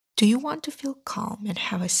Do you want to feel calm and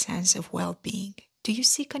have a sense of well being? Do you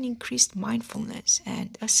seek an increased mindfulness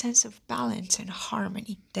and a sense of balance and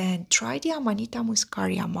harmony? Then try the Amanita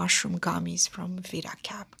muscaria mushroom gummies from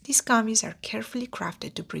VidaCap. These gummies are carefully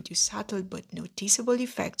crafted to produce subtle but noticeable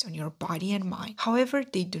effects on your body and mind. However,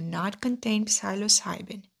 they do not contain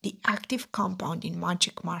psilocybin, the active compound in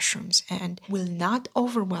magic mushrooms, and will not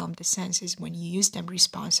overwhelm the senses when you use them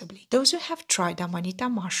responsibly. Those who have tried Amanita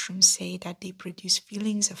mushrooms say that they produce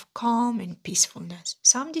feelings of calm and peacefulness.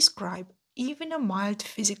 Some describe even a mild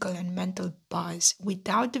physical and mental buzz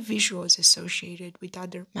without the visuals associated with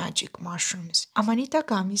other magic mushrooms. Amanita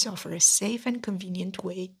gummies offer a safe and convenient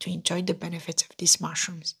way to enjoy the benefits of these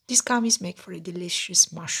mushrooms. These gummies make for a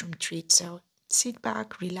delicious mushroom treat, so sit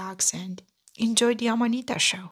back, relax, and enjoy the Amanita show.